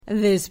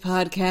This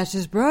podcast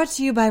is brought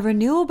to you by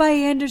Renewal by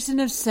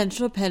Andersen of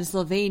Central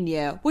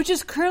Pennsylvania, which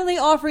is currently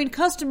offering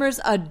customers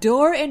a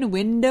door and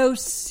window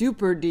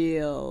super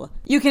deal.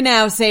 You can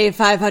now save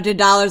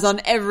 $500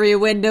 on every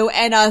window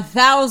and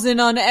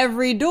 $1,000 on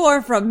every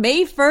door from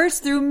May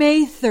 1st through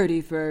May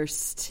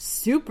 31st.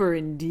 Super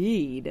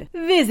indeed.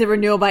 Visit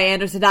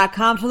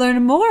renewalbyandersen.com to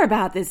learn more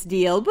about this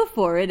deal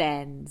before it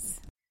ends.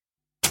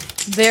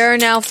 There are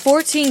now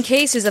 14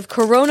 cases of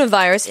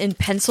coronavirus in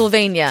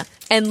Pennsylvania,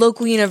 and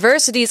local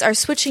universities are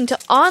switching to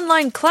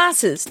online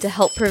classes to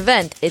help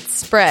prevent its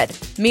spread.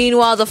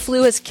 Meanwhile, the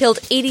flu has killed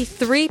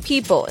 83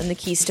 people in the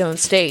Keystone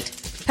State.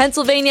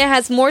 Pennsylvania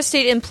has more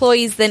state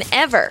employees than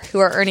ever who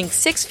are earning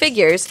six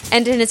figures,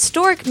 and an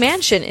historic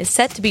mansion is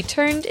set to be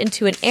turned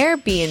into an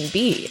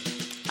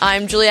Airbnb.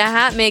 I'm Julia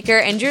Hatmaker,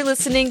 and you're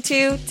listening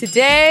to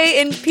Today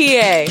in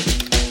PA.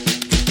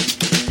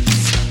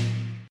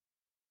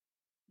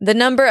 The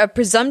number of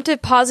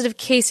presumptive positive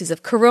cases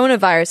of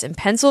coronavirus in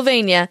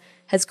Pennsylvania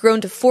has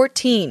grown to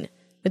 14,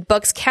 with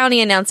Bucks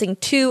County announcing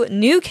 2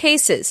 new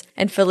cases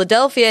and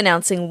Philadelphia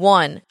announcing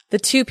 1. The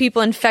 2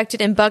 people infected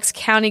in Bucks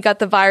County got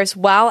the virus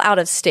while out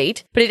of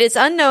state, but it is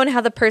unknown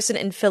how the person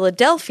in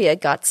Philadelphia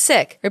got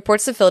sick,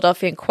 reports the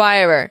Philadelphia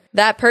Inquirer.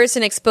 That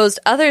person exposed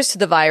others to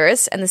the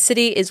virus, and the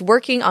city is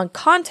working on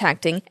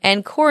contacting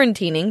and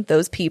quarantining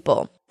those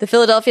people. The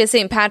Philadelphia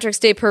St. Patrick's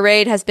Day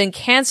Parade has been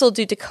canceled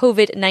due to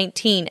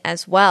COVID-19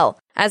 as well.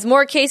 As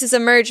more cases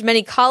emerge,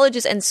 many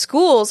colleges and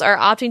schools are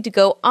opting to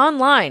go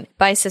online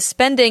by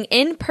suspending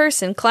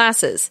in-person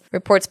classes,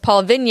 reports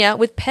Paul Vigna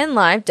with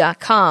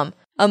PennLive.com.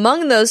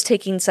 Among those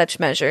taking such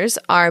measures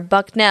are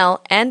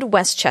Bucknell and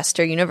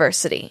Westchester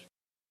University.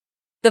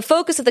 The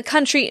focus of the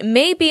country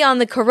may be on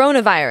the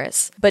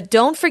coronavirus, but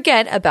don't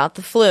forget about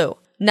the flu.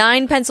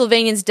 9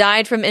 Pennsylvanians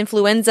died from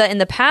influenza in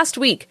the past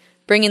week,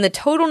 bringing the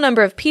total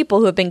number of people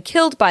who have been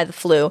killed by the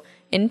flu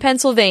in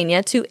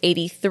Pennsylvania to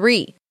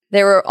 83.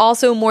 There were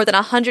also more than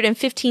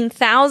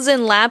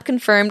 115,000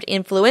 lab-confirmed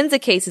influenza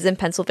cases in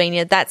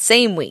Pennsylvania that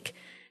same week,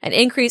 an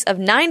increase of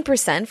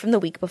 9% from the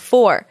week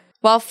before.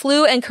 While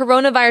flu and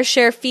coronavirus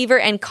share fever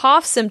and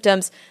cough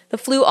symptoms, the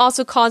flu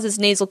also causes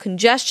nasal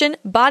congestion,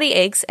 body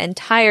aches, and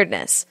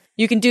tiredness.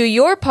 You can do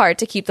your part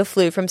to keep the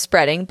flu from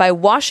spreading by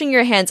washing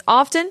your hands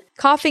often,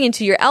 coughing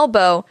into your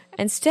elbow,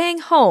 and staying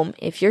home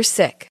if you're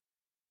sick.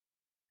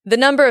 The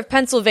number of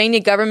Pennsylvania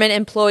government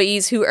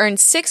employees who earn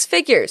 6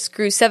 figures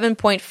grew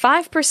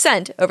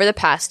 7.5% over the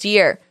past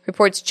year,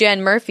 reports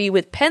Jan Murphy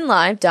with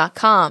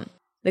PennLive.com.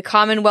 The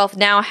Commonwealth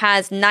now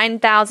has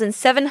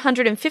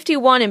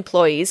 9,751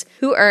 employees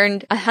who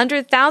earned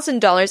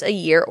 $100,000 a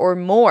year or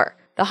more.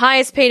 The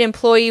highest paid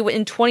employee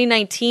in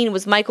 2019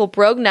 was Michael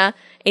Brogna,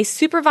 a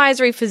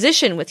supervisory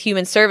physician with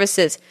Human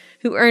Services,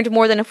 who earned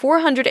more than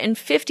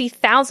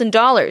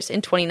 $450,000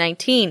 in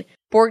 2019.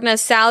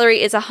 Borgna's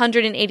salary is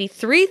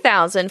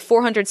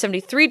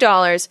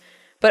 $183,473,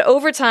 but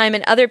overtime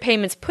and other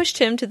payments pushed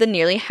him to the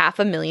nearly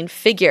 $500,000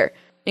 figure.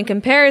 In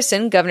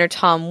comparison, Governor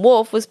Tom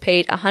Wolf was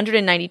paid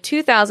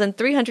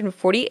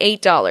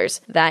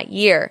 $192,348 that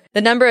year. The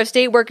number of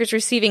state workers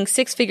receiving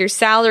six-figure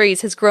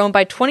salaries has grown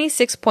by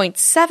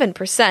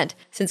 26.7%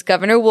 since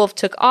Governor Wolf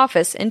took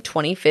office in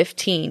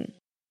 2015.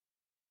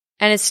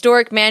 An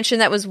historic mansion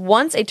that was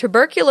once a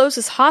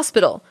tuberculosis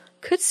hospital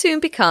could soon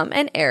become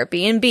an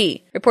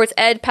Airbnb, reports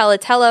Ed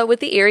Palatella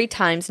with the Erie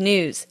Times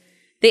News.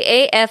 The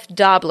A.F.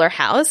 Dobler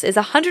House is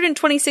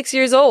 126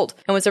 years old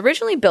and was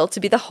originally built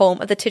to be the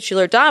home of the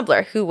titular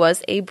Dobler, who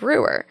was a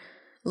brewer.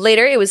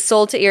 Later, it was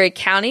sold to Erie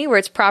County, where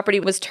its property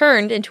was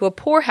turned into a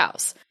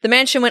poorhouse. The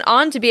mansion went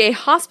on to be a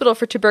hospital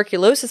for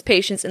tuberculosis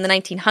patients in the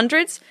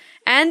 1900s,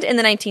 and in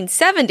the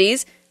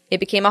 1970s, it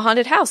became a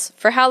haunted house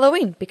for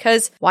Halloween,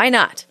 because why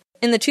not?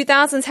 In the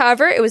 2000s,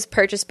 however, it was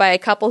purchased by a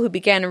couple who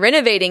began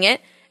renovating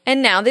it,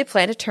 and now they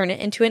plan to turn it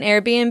into an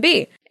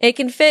Airbnb. It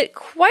can fit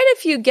quite a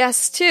few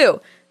guests,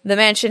 too. The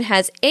mansion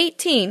has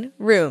 18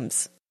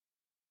 rooms.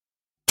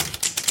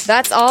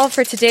 That's all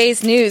for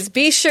today's news.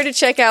 Be sure to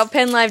check out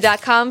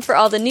PennLive.com for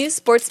all the news,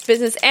 sports,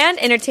 business, and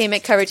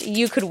entertainment coverage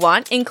you could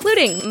want,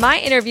 including my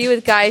interview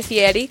with Guy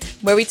Fieri,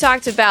 where we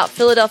talked about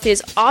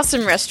Philadelphia's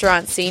awesome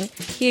restaurant scene.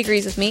 He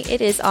agrees with me,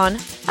 it is on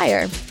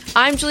fire.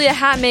 I'm Julia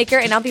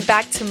Hatmaker, and I'll be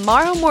back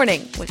tomorrow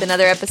morning with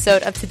another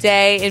episode of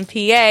Today in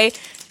PA.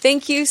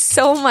 Thank you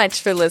so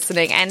much for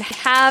listening, and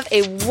have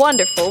a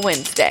wonderful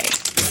Wednesday.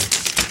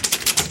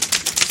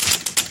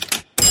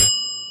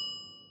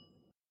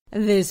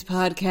 This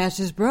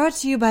podcast is brought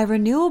to you by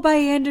Renewal by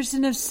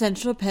Andersen of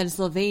Central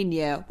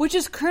Pennsylvania, which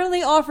is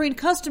currently offering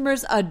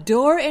customers a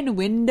door and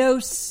window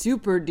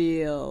super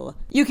deal.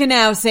 You can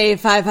now save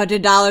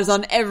 $500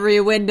 on every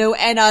window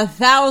and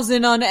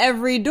 $1,000 on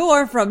every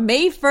door from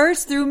May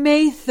 1st through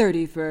May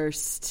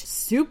 31st.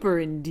 Super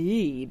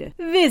indeed.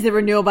 Visit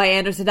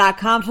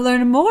renewalbyandersen.com to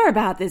learn more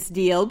about this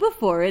deal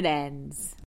before it ends.